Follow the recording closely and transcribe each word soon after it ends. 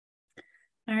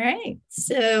All right,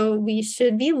 so we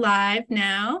should be live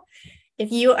now.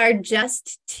 If you are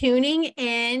just tuning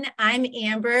in, I'm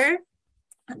Amber.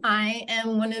 I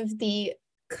am one of the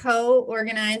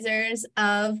co-organizers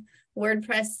of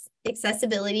WordPress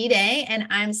Accessibility Day, and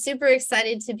I'm super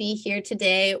excited to be here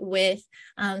today with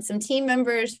some team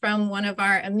members from one of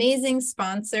our amazing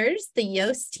sponsors, the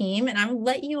Yoast team, and I'll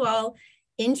let you all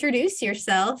introduce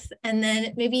yourself and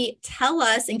then maybe tell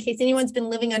us, in case anyone's been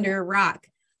living under a rock,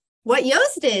 what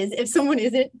Yoast is, if someone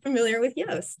isn't familiar with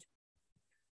Yoast.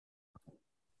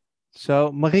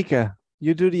 So, Marieke,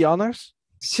 you do the honors?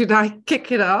 Should I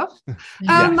kick it off? Yes.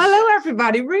 Hello,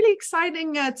 everybody. Really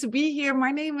exciting to be here. My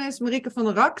name is Marieke van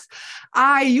der Rakt.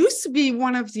 I used to be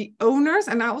one of the owners,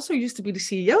 and I also used to be the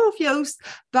CEO of Yoast,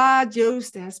 but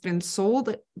Yoast has been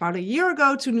sold about a year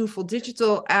ago to Newful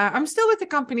Digital. I'm still with the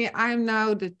company. I'm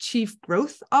now the Chief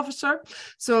Growth Officer.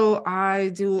 So I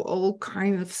do all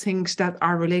kinds of things that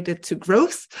are related to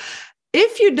growth.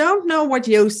 If you don't know what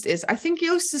Yoast is, I think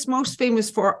Yoast is most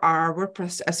famous for our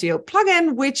WordPress SEO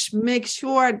plugin, which makes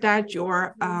sure that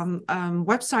your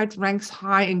website ranks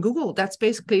high in Google. That's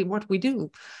basically what we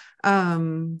do.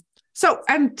 And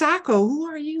Taco, who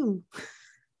are you?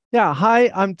 Yeah, hi,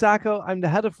 I'm Taco. I'm the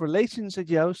head of relations at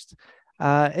Yoast.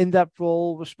 In that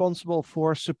role, responsible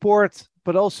for support,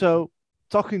 but also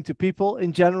talking to people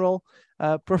in general,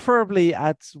 preferably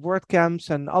at WordCamps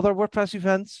and other WordPress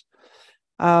events.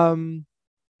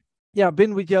 I've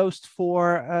been with Yoast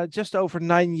for just over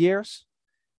 9 years,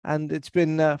 and it's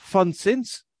been fun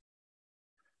since.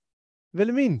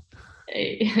 Willemien.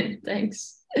 Hey,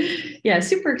 thanks. Yeah,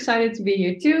 super excited to be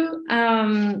here too.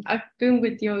 I've been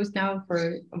with Yoast now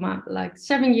for like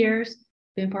 7 years,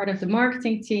 been part of the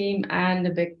marketing team, and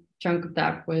a big chunk of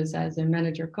that was as a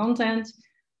manager content.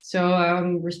 So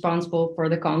I'm responsible for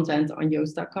the content on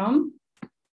Yoast.com.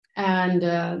 And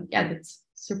that's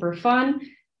super fun.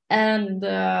 And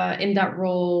in that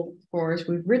role, of course,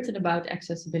 we've written about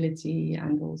accessibility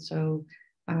and also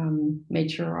made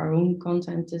sure our own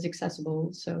content is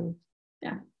accessible. So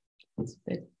yeah, that's a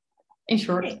bit in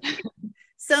short.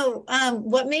 So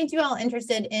what made you all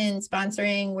interested in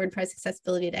sponsoring WordPress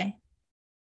Accessibility Day?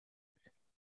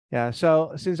 Yeah,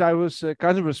 so since I was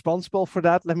kind of responsible for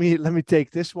that, let me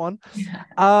take this one. Yeah.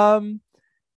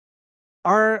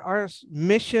 Our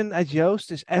mission at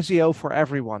Yoast is SEO for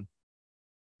everyone.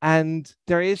 And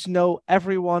there is no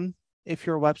everyone if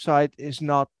your website is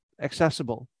not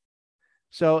accessible.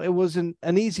 So it was an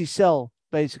easy sell,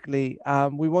 basically.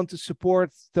 We want to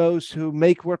support those who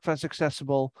make WordPress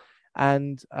accessible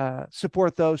and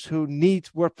support those who need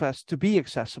WordPress to be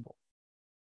accessible.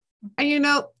 And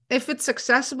if it's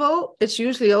accessible, it's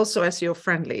usually also SEO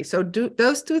friendly. So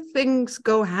those two things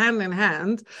go hand in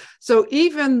hand. So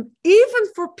even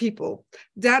for people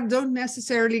that don't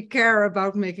necessarily care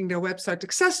about making their website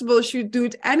accessible, you should do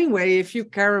it anyway if you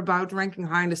care about ranking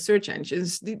high in the search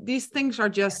engines. These things are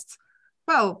just,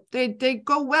 well, they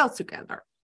go well together.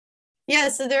 Yeah,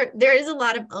 so there is a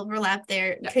lot of overlap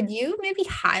there. Yeah. Could you maybe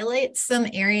highlight some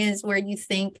areas where you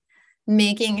think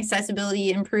making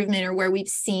accessibility improvement, or where we've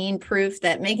seen proof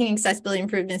that making accessibility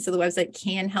improvements to the website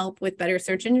can help with better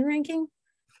search engine ranking?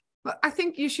 Well, I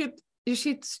think you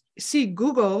should see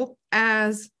Google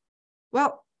as,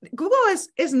 well, Google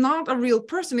is not a real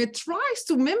person. It tries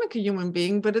to mimic a human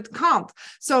being, but it can't.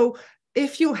 So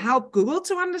if you help Google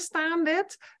to understand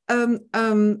it,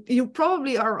 you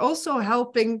probably are also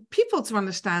helping people to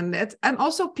understand it, and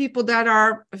also people that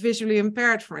are visually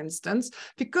impaired, for instance,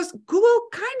 because Google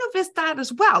kind of is that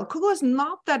as well. Google is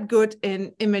not that good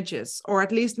in images, or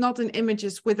at least not in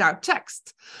images without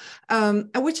text,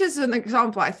 which is an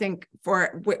example, I think,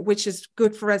 which is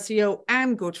good for SEO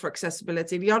and good for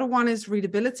accessibility. The other one is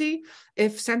readability.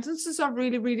 If sentences are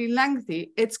really, really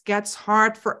lengthy, it gets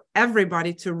hard for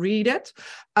everybody to read it,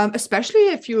 especially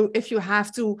if you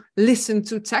have to listen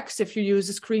to text, if you use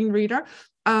a screen reader.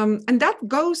 And that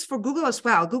goes for Google as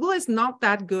well. Google is not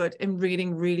that good in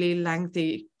reading really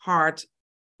lengthy, hard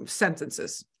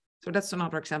sentences. So that's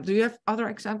another example. Do you have other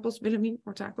examples, Willemien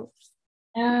or Taco?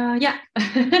 Yeah,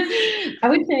 I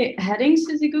would say headings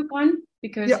is a good one,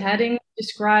 because headings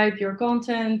describe your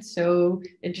content. So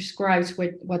it describes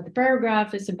what the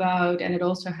paragraph is about, and it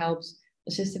also helps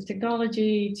assistive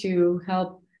technology to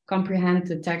help comprehend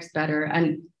the text better.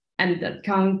 And that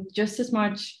counts just as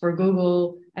much for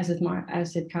Google as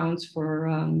it counts for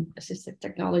assistive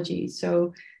technology.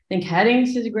 So I think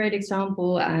headings is a great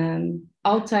example, and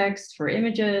alt text for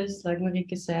images, like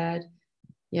Marieke said.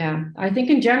 Yeah, I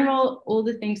think in general, all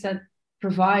the things that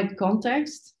provide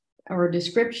context or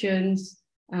descriptions,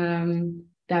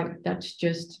 that's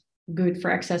just good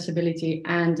for accessibility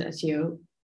and SEO.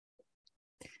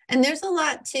 And there's a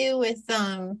lot too with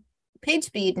page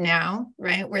speed now,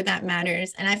 right? Where that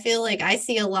matters. And I feel like I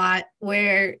see a lot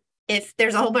where if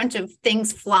there's a whole bunch of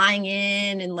things flying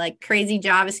in and like crazy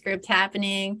JavaScript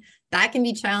happening, that can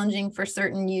be challenging for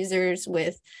certain users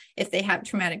with if they have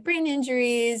traumatic brain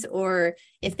injuries or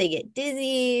if they get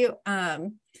dizzy,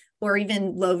 or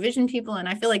even low vision people. And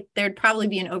I feel like there'd probably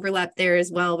be an overlap there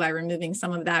as well by removing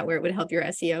some of that where it would help your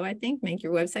SEO, I think, make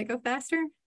your website go faster.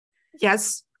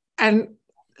 Yes. And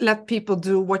let people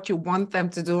do what you want them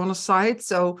to do on a site.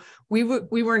 So we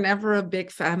were never a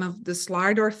big fan of the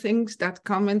slider things that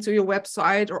come into your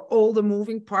website or all the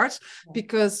moving parts,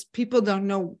 because people don't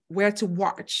know where to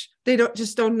watch. They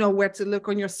don't know where to look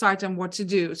on your site and what to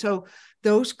do. So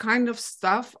those kind of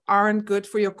stuff aren't good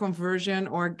for your conversion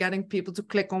or getting people to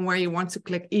click on where you want to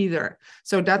click either.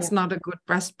 So that's not a good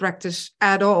best practice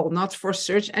at all, not for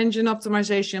search engine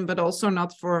optimization, but also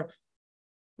not for,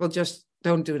 well, just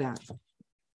don't do that.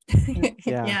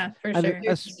 Yeah, for and sure.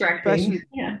 Especially,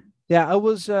 I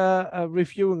was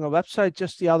reviewing a website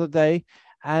just the other day,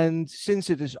 and since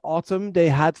it is autumn, they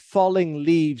had falling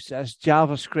leaves as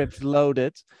JavaScript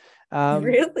loaded.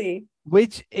 Really?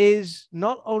 Which is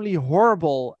not only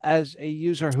horrible as a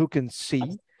user who can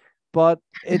see, but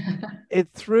it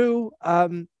threw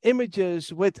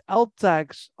images with alt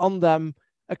tags on them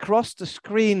across the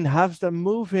screen, have them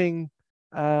moving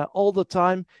all the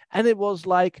time, and it was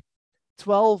like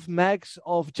 12 megs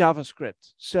of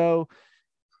JavaScript. So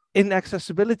in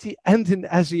accessibility and in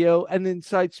SEO and in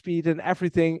site speed and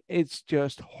everything, it's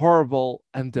just horrible,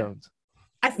 and don't.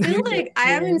 I feel like I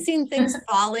haven't seen things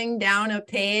falling down a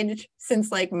page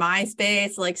since like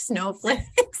MySpace, like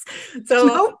snowflakes.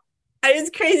 So it's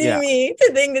crazy to me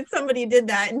to think that somebody did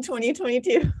that in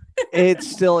 2022. It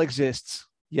still exists.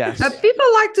 Yes. But people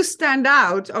like to stand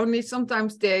out, only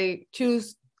sometimes they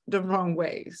choose the wrong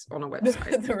ways on a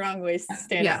website. The wrong ways to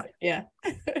stand out. Yeah.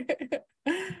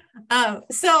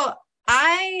 So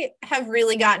I have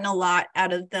really gotten a lot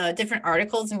out of the different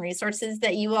articles and resources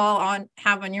that you all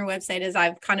have on your website as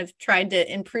I've kind of tried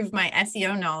to improve my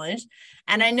SEO knowledge.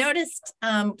 And I noticed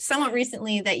somewhat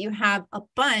recently that you have a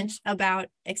bunch about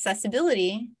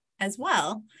accessibility as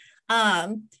well,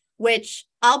 which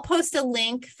I'll post a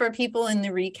link for people in the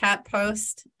recap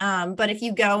post. But if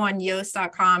you go on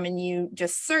yoast.com and you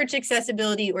just search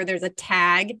accessibility, or there's a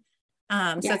tag,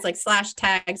 so it's like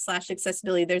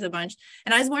 /tag/accessibility, there's a bunch.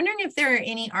 And I was wondering if there are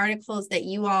any articles that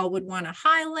you all would want to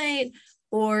highlight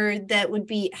or that would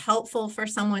be helpful for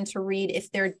someone to read if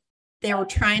they were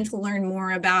trying to learn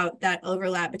more about that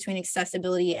overlap between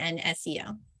accessibility and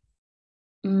SEO.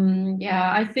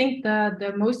 I think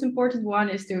the most important one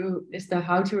is the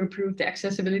how to improve the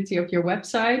accessibility of your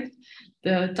website.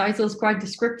 The title is quite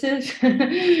descriptive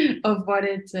of what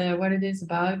it is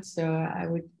about, so I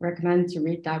would recommend to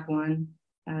read that one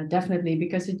definitely,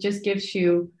 because it just gives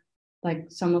you like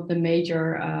some of the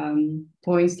major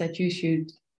points that you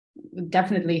should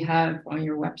definitely have on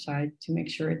your website to make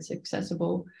sure it's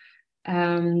accessible.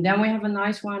 Then we have a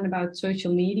nice one about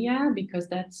social media, because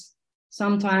that's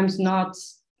sometimes not,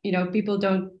 people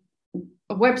don't,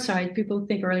 a website, people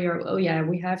think earlier, oh yeah,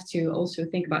 we have to also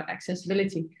think about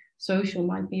accessibility. Social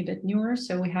might be a bit newer.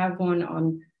 So we have one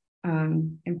on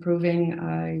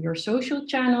improving your social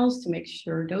channels to make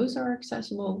sure those are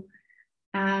accessible.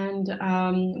 And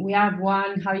we have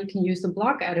one how you can use the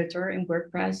blog editor in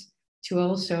WordPress to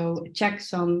also check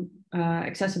some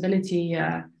accessibility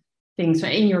things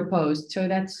in your post. So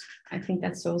I think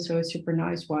that's also a super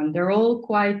nice one. They're all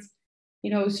quite,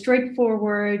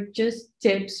 straightforward, just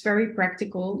tips, very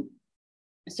practical.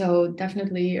 So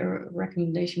definitely a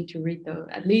recommendation to read those,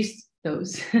 at least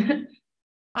those.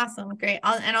 Awesome. Great.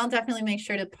 I'll definitely make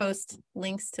sure to post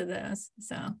links to those.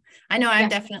 So I know I've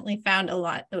definitely found a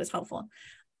lot that was helpful.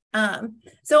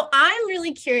 So I'm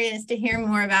really curious to hear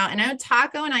more about, and I know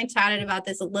Taco and I chatted about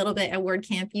this a little bit at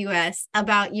WordCamp US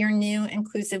about your new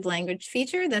inclusive language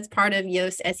feature that's part of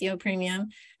Yoast SEO Premium.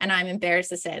 And I'm embarrassed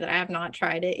to say that I have not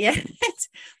tried it yet,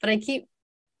 but I keep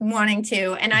wanting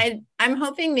to. And I'm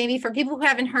hoping maybe for people who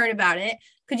haven't heard about it,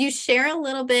 could you share a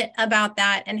little bit about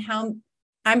that and how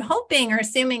I'm hoping or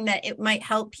assuming that it might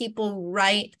help people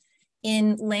write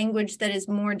in language that is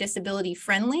more disability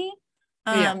friendly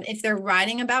if they're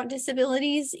writing about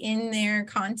disabilities in their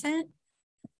content?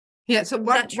 Yeah. So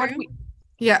what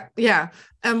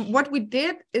we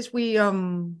did is we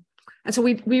And so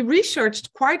we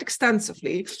researched quite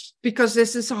extensively because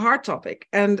this is a hard topic,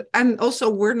 and also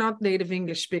we're not native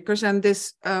English speakers, and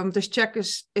this check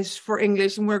is for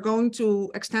English, and we're going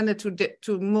to extend it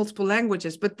to multiple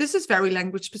languages. But this is very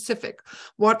language specific.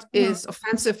 What is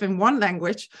offensive in one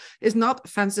language is not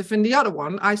offensive in the other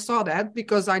one. I saw that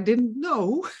because I didn't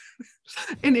know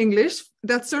in English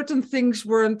that certain things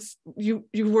you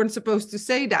weren't supposed to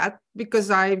say that,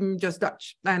 because I'm just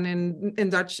Dutch, and in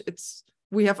Dutch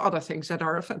we have other things that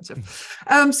are offensive.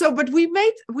 But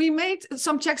we made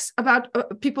some checks about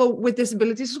people with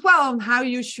disabilities as well, on how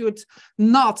you should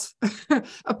not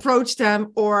approach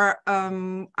them or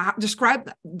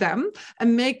describe them,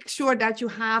 and make sure that you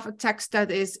have a text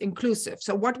that is inclusive.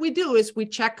 So what we do is we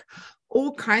check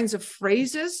all kinds of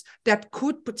phrases that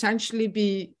could potentially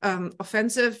be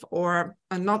offensive or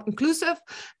not inclusive,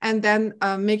 and then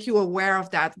make you aware of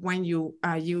that when you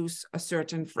use a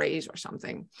certain phrase or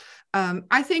something.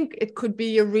 I think it could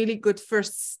be a really good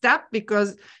first step,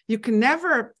 because we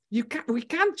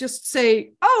can't just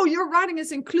say, oh, your writing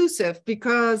is inclusive,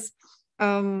 because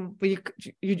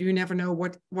you never know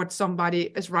what somebody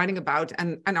is writing about,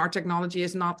 and our technology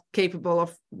is not capable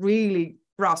of really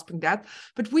grasping that.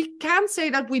 But we can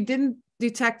say that we didn't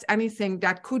detect anything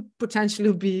that could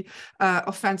potentially be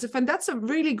offensive, and that's a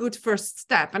really good first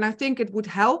step. And I think it would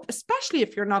help, especially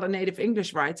if you're not a native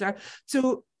English writer,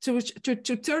 to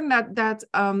turn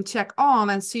that check on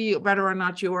and see whether or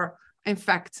not you're in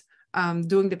fact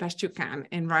doing the best you can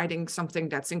in writing something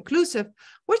that's inclusive,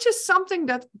 which is something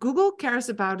that Google cares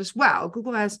about as well.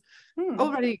 Google has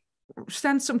already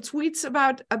sent some tweets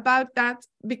about that,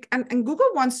 and Google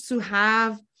wants to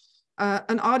have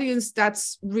an audience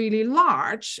that's really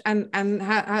large, and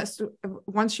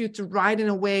wants you to write in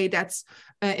a way that's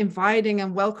inviting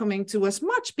and welcoming to as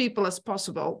much people as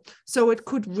possible. So it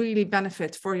could really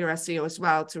benefit for your SEO as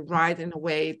well to write in a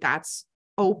way that's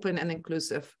open and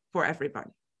inclusive for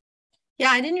everybody. Yeah,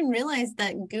 I didn't realize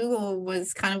that Google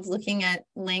was kind of looking at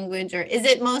language, or is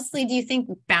it mostly, do you think,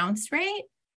 bounce rate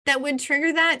that would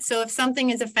trigger that? So if something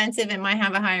is offensive, it might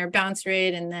have a higher bounce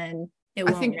rate, and then it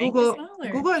won't. I think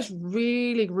Google is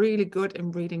really, really good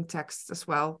in reading texts as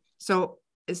well. So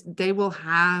they will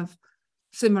have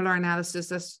similar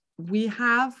analysis as we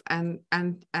have, and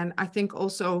I think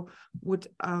also would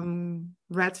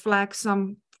red flag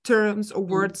some terms or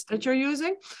words that you're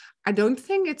using. I don't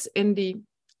think it's in the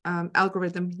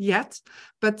algorithm yet,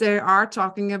 but they are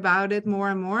talking about it more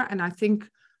and more, and I think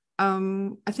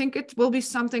it will be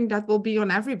something that will be on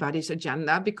everybody's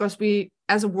agenda, because we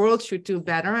as a world should do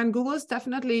better, and Google is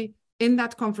definitely in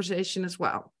that conversation as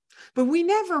well. But we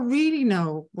never really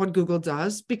know what Google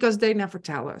does, because they never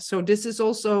tell us. So this is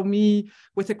also me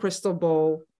with a crystal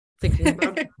ball thinking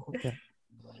about it. Yeah.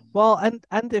 Well,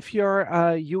 and if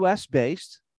you're US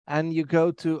based and you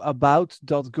go to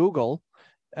about.google,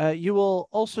 you will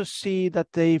also see that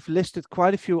they've listed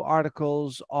quite a few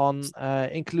articles on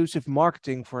inclusive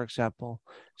marketing, for example.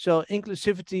 So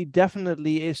inclusivity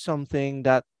definitely is something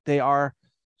that they are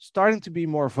starting to be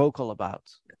more vocal about.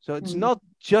 So it's not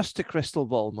just a crystal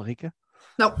ball, Marieke.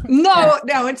 No,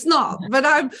 it's not.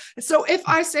 But so if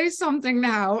I say something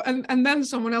now, and then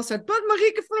someone else said, but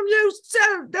Marieke from Yoast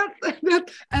said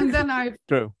that, and then I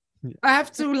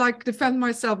have to defend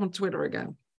myself on Twitter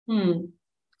again.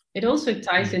 It also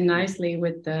ties in nicely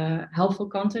with the helpful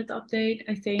content update,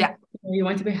 I think. Yeah. You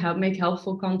want to make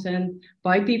helpful content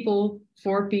by people,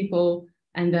 for people,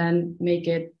 and then make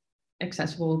it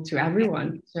accessible to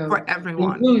everyone. So for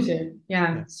everyone. Inclusive.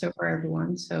 Yeah, so for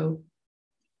everyone. So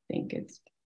I think it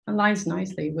aligns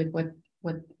nicely with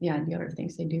what the other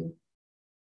things they do.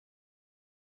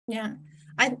 Yeah.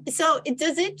 So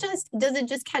does it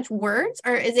just catch words,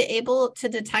 or is it able to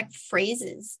detect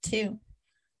phrases too?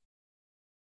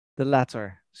 The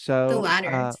latter. So the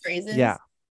latter phrases. Yeah.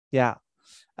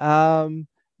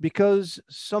 Because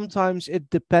sometimes it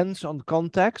depends on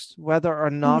context whether or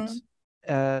not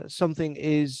something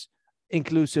is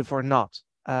inclusive or not.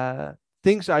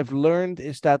 Things I've learned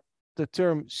is that the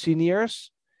term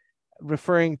seniors,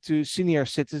 referring to senior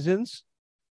citizens,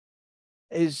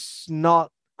 is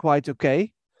not quite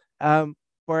okay.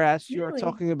 Whereas you're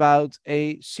talking about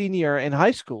a senior in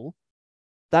high school,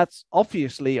 that's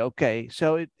obviously okay.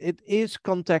 So it is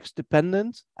context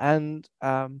dependent, and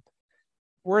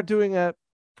we're doing a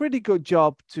pretty good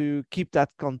job to keep that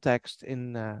context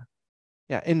in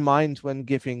mind when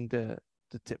giving the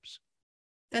tips.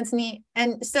 That's neat.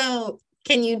 And so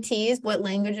can you tease what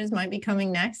languages might be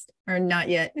coming next, or not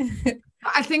yet?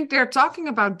 I think they're talking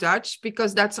about Dutch,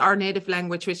 because that's our native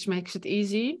language, which makes it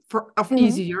easier for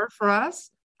us.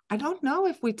 I don't know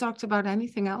if we talked about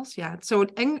anything else yet. So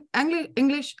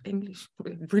English,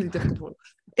 really difficult word,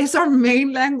 is our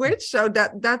main language. So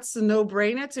that's a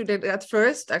no-brainer to do that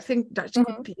first. I think that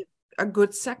could be a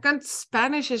good second.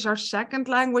 Spanish is our second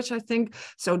language, I think.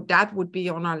 So that would be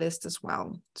on our list as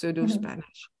well, to do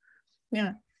Spanish.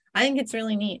 Yeah, I think it's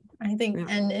really neat. I think,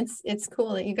 and it's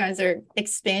cool that you guys are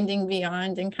expanding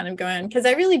beyond and kind of going, because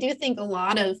I really do think a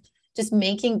lot of just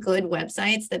making good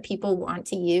websites that people want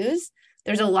to use,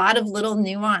 there's a lot of little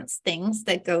nuanced things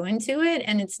that go into it.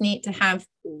 And it's neat to have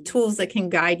tools that can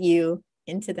guide you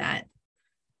into that.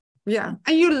 Yeah,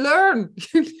 and you learn.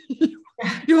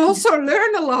 You also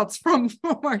learn a lot from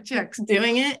our checks.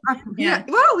 Doing it. Yeah.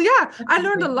 Well, yeah, I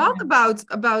learned a lot about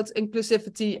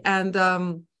inclusivity and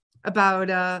about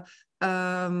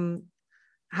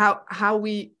how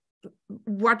we,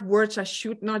 what words I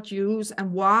should not use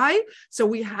and why. So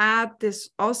we had this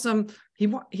awesome,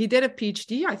 he did a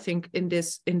PhD, I think, in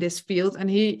this field,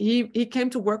 and he came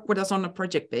to work with us on a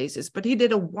project basis, but he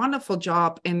did a wonderful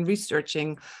job in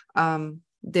researching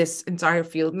this entire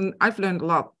field, and I've learned a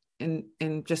lot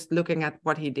in just looking at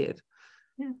what he did.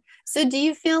 Yeah. So do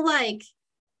you feel like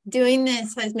doing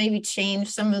this has maybe changed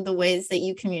some of the ways that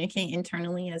you communicate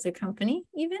internally as a company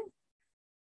even?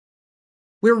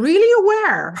 We're really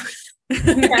aware.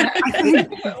 I think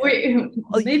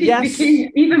maybe became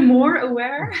even more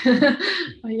aware.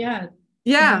 Yeah.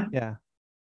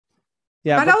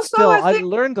 But also, still, I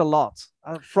learned a lot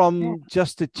from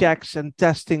just the checks and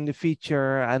testing the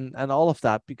feature and all of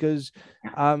that, because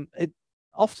it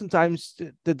oftentimes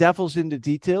the devil's in the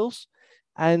details,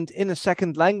 and in a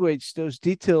second language, those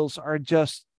details are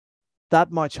just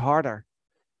that much harder.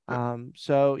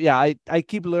 So yeah, I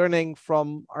keep learning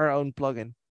from our own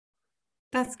plugin.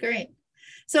 That's great.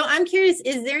 So I'm curious,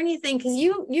 is there anything, because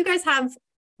you guys have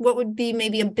what would be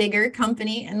maybe a bigger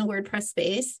company in the WordPress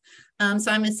space.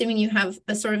 So I'm assuming you have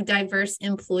a sort of diverse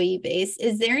employee base.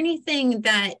 Is there anything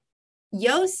that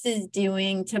Yoast is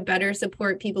doing to better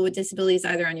support people with disabilities,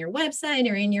 either on your website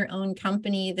or in your own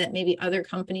company, that maybe other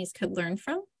companies could learn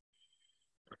from?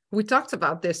 We talked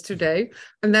about this today.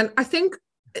 And then I think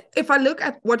if I look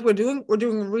at what we're doing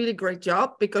a really great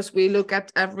job, because we look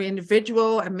at every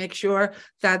individual and make sure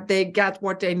that they get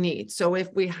what they need. So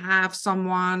if we have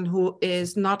someone who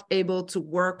is not able to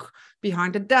work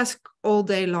behind a desk all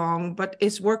day long, but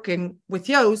is working with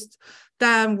Yoast,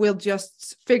 then we'll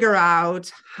just figure out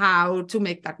how to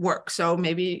make that work. So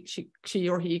maybe she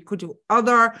or he could do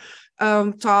other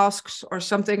tasks or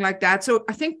something like that. So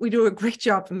I think we do a great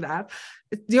job in that.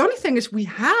 The only thing is we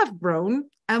have grown,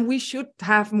 and we should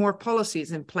have more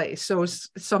policies in place. So it's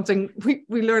something we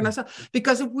learn ourselves,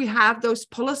 because if we have those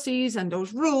policies and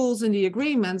those rules and the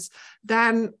agreements,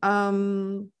 then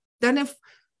if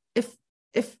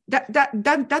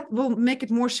that will make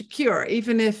it more secure,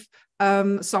 even if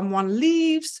someone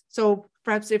leaves. So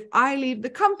perhaps if I leave the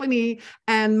company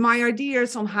and my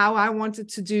ideas on how I wanted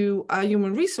to do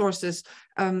human resources,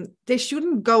 they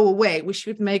shouldn't go away. We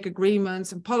should make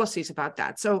agreements and policies about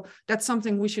that. So that's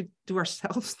something we should do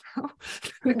ourselves now.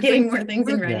 Getting more things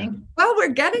in writing. Well, we're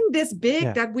getting this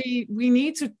big that we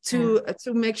need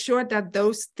to make sure that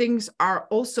those things are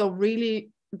also really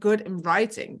good in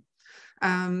writing.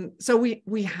 So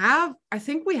we have, I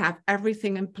think we have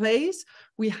everything in place.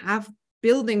 We have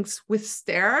buildings with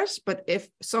stairs, but if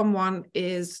someone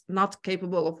is not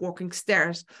capable of walking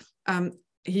stairs,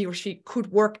 he or she could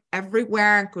work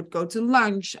everywhere and could go to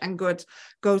lunch and could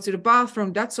go to the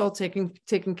bathroom. That's all taken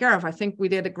care of. I think we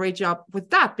did a great job with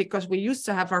that, because we used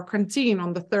to have our canteen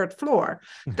on the 3rd floor.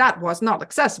 That was not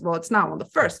accessible. It's now on the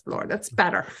 1st floor. That's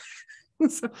better.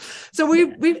 So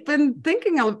we've been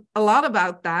thinking a lot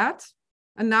about that,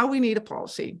 and now we need a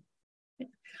policy.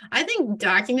 I think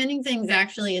documenting things,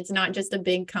 actually, it's not just a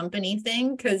big company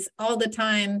thing, because all the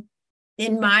time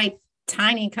in my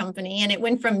tiny company, and it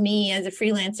went from me as a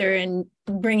freelancer and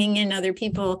bringing in other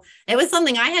people, it was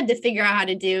something I had to figure out how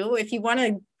to do. If you want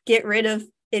to get rid of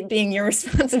it being your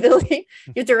responsibility,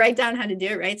 you have to write down how to do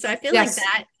it, right? So I feel like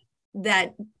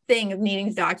that thing of needing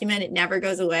to document, it never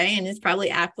goes away, and it's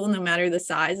probably applicable no matter the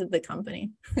size of the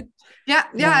company. Yeah,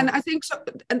 and I think so.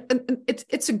 And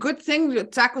it's a good thing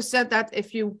that Taco said, that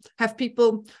if you have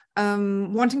people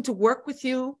wanting to work with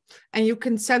you, and you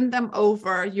can send them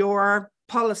over your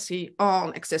policy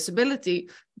on accessibility,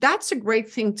 that's a great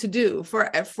thing to do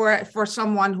for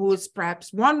someone who is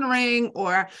perhaps wondering,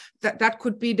 or that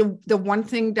could be the one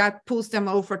thing that pulls them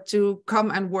over to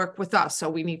come and work with us. So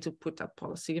we need to put that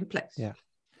policy in place. Yeah,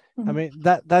 I mean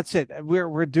that's it.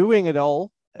 We're doing it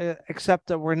all, except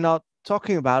that we're not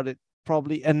talking about it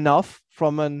probably enough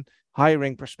from an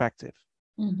hiring perspective.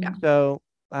 Yeah. So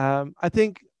I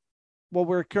think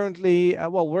we're currently,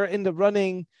 we're in the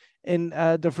running in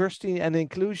diversity and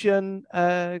inclusion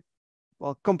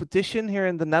competition here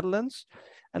in the Netherlands.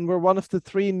 And we're one of the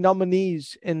 3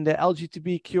 nominees in the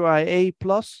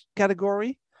LGBTQIA+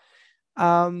 category.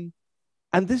 And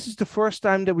this is the first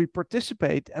time that we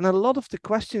participate. And a lot of the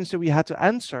questions that we had to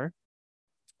answer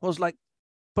was like,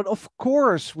 but of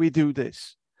course we do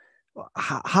this.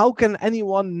 How can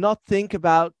anyone not think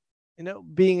about,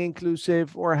 being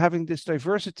inclusive or having this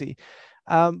diversity?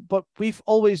 But we've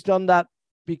always done that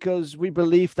because we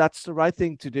believe that's the right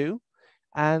thing to do.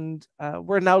 And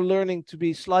we're now learning to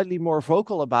be slightly more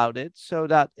vocal about it so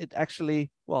that it actually,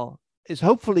 is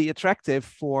hopefully attractive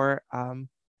for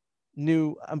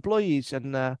new employees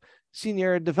and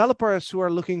senior developers who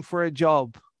are looking for a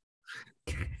job.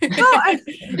 Well,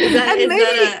 is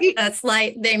that a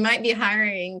slight, they might be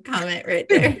hiring comment right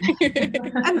there?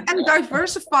 and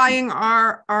diversifying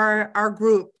our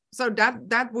group. So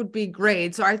that would be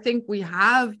great. So I think we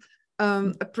have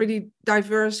a pretty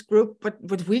diverse group, but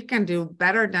we can do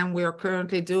better than we are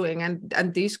currently doing.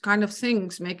 And these kind of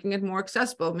things, making it more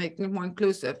accessible, making it more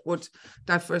inclusive, would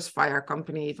diversify our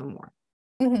company even more.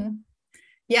 Mm-hmm.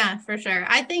 Yeah, for sure.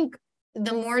 I think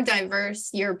the more diverse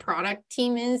your product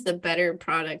team is, the better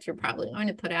product you're probably going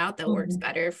to put out that works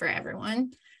better for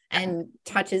everyone and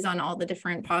touches on all the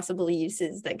different possible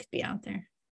uses that could be out there.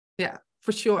 Yeah,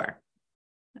 for sure.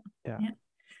 Yeah.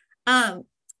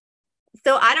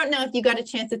 So I don't know if you got a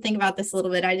chance to think about this a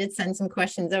little bit. I did send some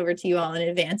questions over to you all in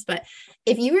advance, but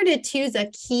if you were to choose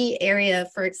a key area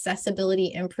for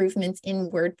accessibility improvements in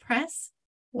WordPress,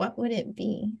 what would it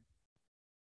be?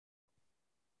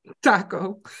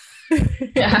 Taco.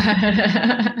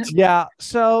 Yeah.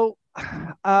 So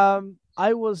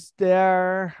I was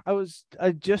there.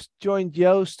 I just joined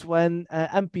Yoast when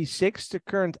MP6, the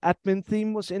current admin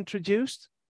theme, was introduced.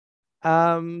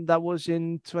 That was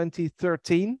in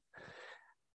 2013.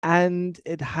 And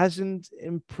it hasn't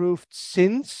improved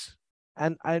since.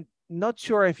 And I'm not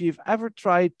sure if you've ever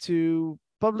tried to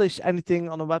publish anything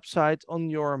on a website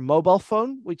on your mobile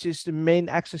phone, which is the main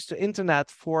access to internet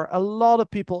for a lot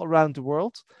of people around the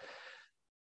world.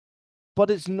 But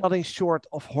it's nothing short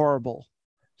of horrible.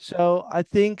 So I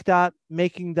think that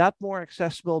making that more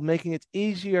accessible, making it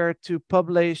easier to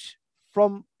publish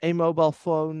from a mobile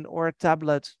phone or a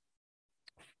tablet,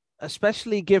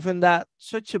 especially given that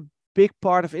such a big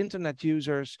part of internet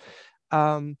users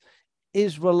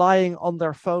is relying on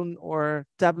their phone or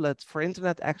tablet for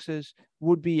internet access,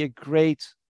 would be a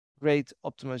great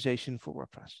optimization for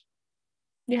WordPress.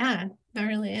 Yeah, that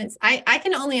really is. I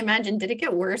can only imagine, did it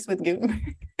get worse with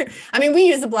Gutenberg? I mean, we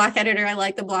use the block editor. I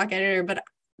like the block editor, but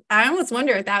I almost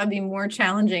wonder if that would be more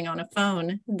challenging on a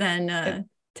phone than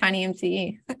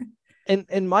TinyMCE.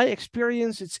 In my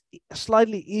experience, it's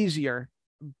slightly easier.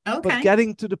 Okay. But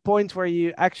getting to the point where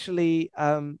you actually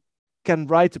can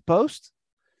write a post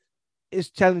is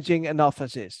challenging enough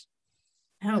as is.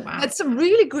 Oh, wow. That's a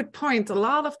really good point. A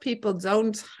lot of people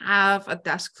don't have a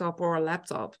desktop or a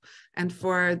laptop, and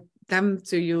for them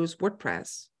to use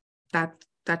WordPress,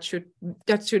 that should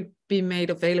be made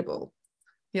available.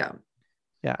 Yeah.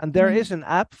 Yeah, and there is an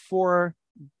app for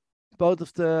both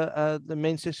of the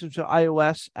main systems, so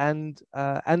iOS and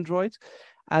Android,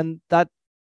 and that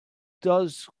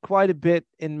does quite a bit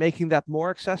in making that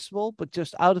more accessible. But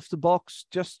just out of the box,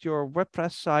 just your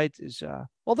WordPress site is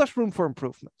there's room for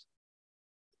improvement.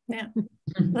 Yeah,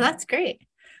 well, that's great.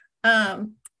 Are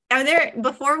there,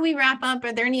 before we wrap up,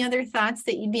 are there any other thoughts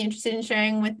that you'd be interested in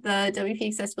sharing with the WP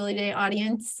Accessibility Day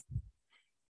audience?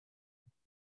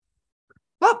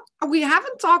 Well, we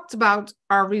haven't talked about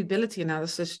our readability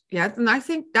analysis yet, and I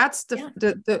think that's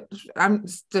the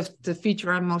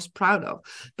feature I'm most proud of.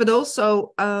 But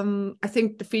also, I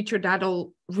think the feature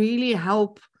that'll really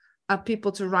help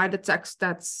people to write a text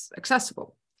that's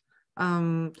accessible.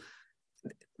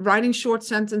 Writing short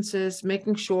sentences,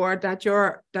 making sure that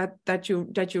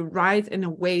you write in a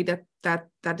way that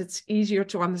it's easier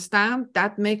to understand.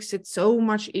 That makes it so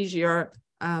much easier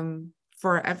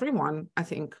for everyone, I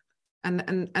think.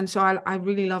 And so I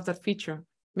really love that feature.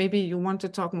 Maybe you want to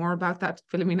talk more about that,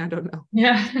 Philomena, I don't know.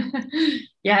 Yeah,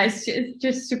 yeah, it's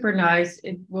just super nice.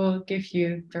 It will give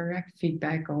you direct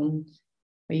feedback on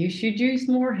you should use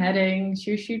more headings,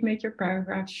 you should make your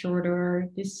paragraph shorter.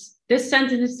 This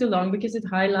sentence is too long because it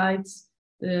highlights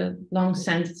the long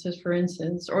sentences, for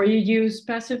instance, or you use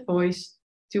passive voice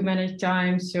too many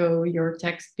times, so your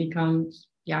text becomes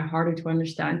harder to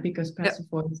understand because passive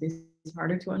voice is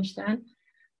harder to understand.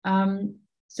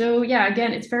 So yeah,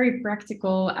 again, it's very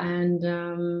practical,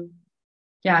 and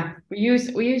yeah, we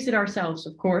use it ourselves,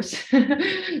 of course.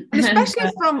 And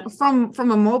especially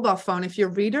from a mobile phone. If your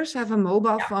readers have a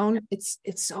mobile phone, it's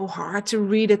so hard to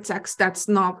read a text that's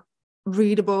not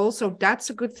readable. So that's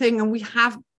a good thing. And we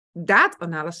have that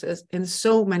analysis in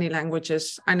so many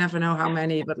languages. I never know how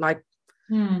many, but like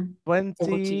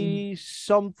 20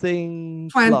 something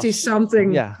 20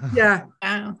 something. Yeah. Yeah.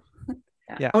 Wow.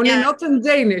 Yeah. Only not in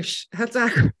Danish.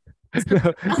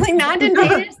 Only not in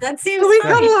Danish. That seems we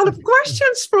funny. got a lot of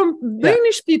questions from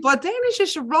Danish people. Danish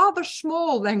is a rather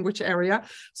small language area,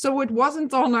 so it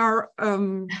wasn't on our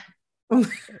on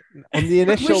the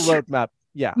initial roadmap.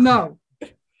 Yeah. No.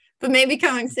 But maybe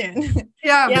coming soon.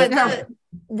 Yeah.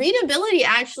 Readability,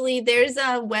 actually, there's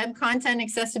a web content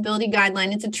accessibility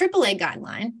guideline. It's a AAA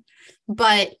guideline,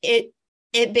 but it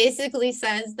basically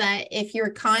says that if your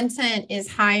content is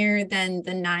higher than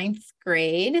the 9th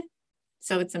grade,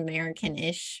 so it's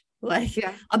American-ish, like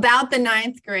about the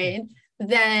 9th grade,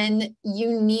 then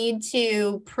you need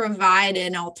to provide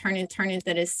an alternative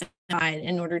that is certified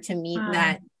in order to meet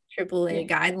that AAA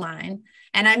guideline.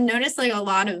 And I've noticed like a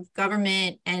lot of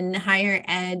government and higher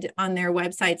ed on their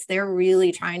websites, they're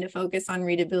really trying to focus on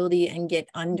readability and get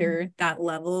under that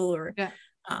level, or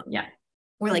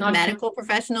or like medical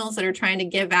professionals that are trying to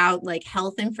give out like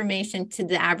health information to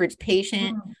the average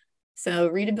patient. So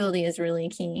readability is really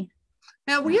key.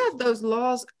 Now we have those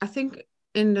laws, I think,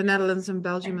 in the Netherlands and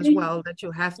Belgium as well, that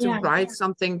you have to write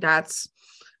something that's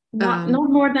not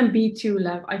more than B2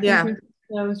 level. I think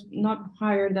those not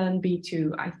higher than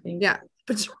B2, I think. Yeah.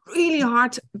 But it's really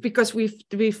hard because we've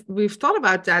thought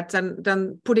about that, and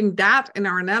then putting that in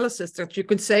our analysis that you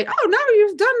can say, oh, now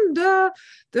you've done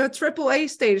the AAA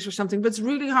status or something. But it's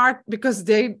really hard because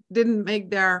they didn't make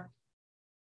their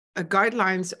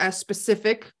guidelines as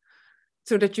specific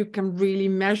so that you can really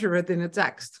measure it in a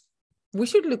text. We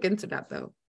should look into that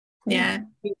though. Yeah,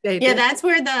 that's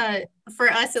where for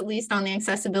us, at least on the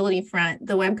accessibility front,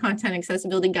 the web content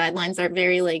accessibility guidelines are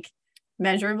very like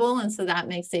measurable, and so that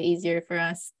makes it easier for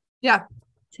us to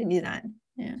do that.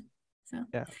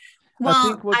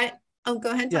 Well,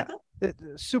 go ahead, Taco.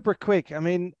 Super quick. I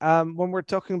mean, when we're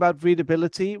talking about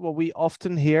readability, what we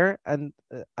often hear, and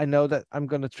I know that I'm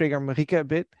going to trigger Marieke a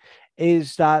bit,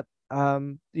 is that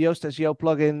the Yoast SEO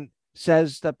plugin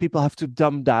says that people have to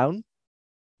dumb down.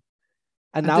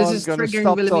 And now I'm going to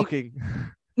stop talking.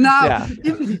 No.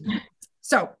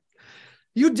 So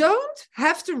you don't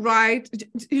have to write,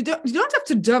 you don't have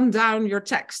to dumb down your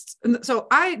text. And so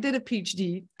I did a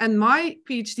PhD, and my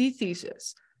PhD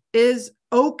thesis is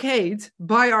okayed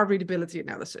by our readability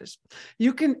analysis.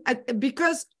 You can,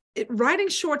 because writing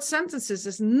short sentences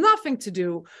has nothing to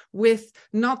do with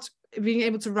not being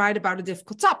able to write about a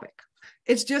difficult topic.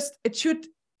 It's just,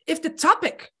 if the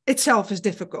topic itself is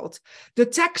difficult, the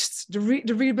text, the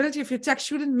readability of your text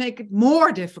shouldn't make it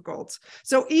more difficult.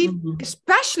 So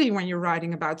especially when you're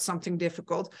writing about something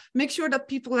difficult, make sure that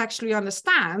people actually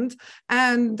understand.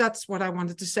 And that's what I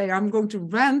wanted to say. I'm going to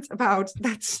rant about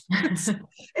that.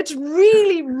 It's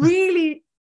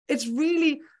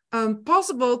really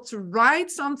possible to write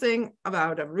something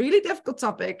about a really difficult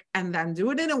topic and then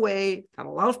do it in a way that a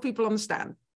lot of people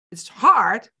understand. It's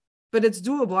hard, but it's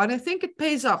doable. And I think it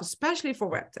pays off, especially for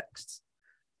web texts.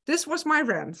 This was my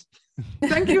rant.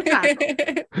 Thank you, Taco.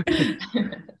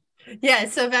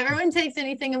 So if everyone takes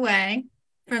anything away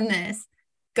from this,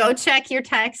 go check your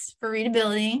text for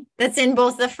readability. That's in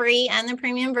both the free and the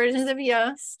premium versions of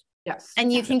Yoast. Yes.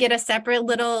 And you can get a separate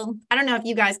little, I don't know if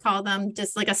you guys call them,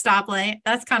 just like a stoplight.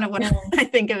 That's kind of what I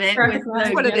think of it.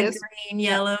 With what it is. Green,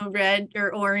 yellow, red,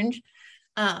 or orange.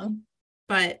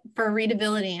 But for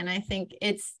readability, and I think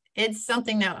it's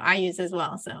something that I use as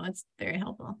well. So it's very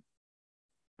helpful.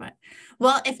 But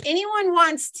well, if anyone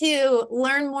wants to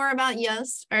learn more about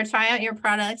Yoast or try out your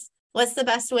products, what's the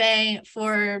best way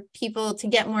for people to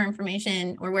get more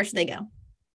information, or where should they go?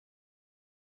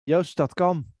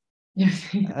 Yoast.com.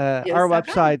 Our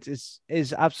website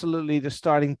is absolutely the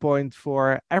starting point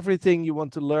for everything you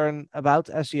want to learn about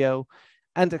SEO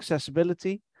and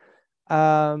accessibility.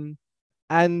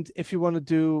 And if you want to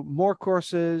do more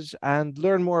courses and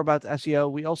learn more about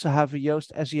SEO, we also have a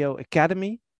Yoast SEO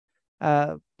Academy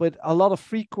with a lot of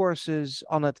free courses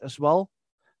on it as well.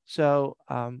 So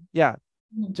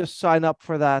just sign up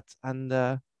for that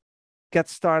and get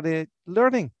started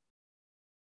learning.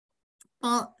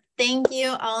 Well, thank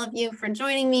you, all of you, for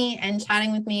joining me and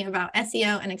chatting with me about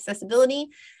SEO and accessibility.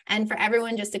 And for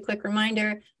everyone, just a quick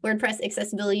reminder, WordPress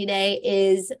Accessibility Day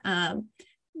is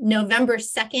November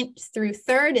 2nd through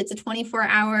 3rd. It's a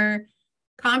 24-hour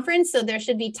conference. So there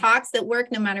should be talks that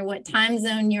work no matter what time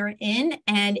zone you're in,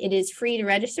 and it is free to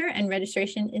register, and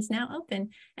registration is now open.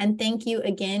 And thank you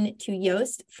again to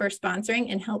Yoast for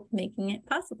sponsoring and help making it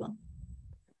possible.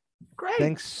 Great.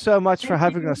 Thanks so much for Thank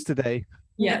having you. us today.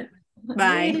 Yeah.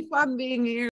 Bye. Really fun being here.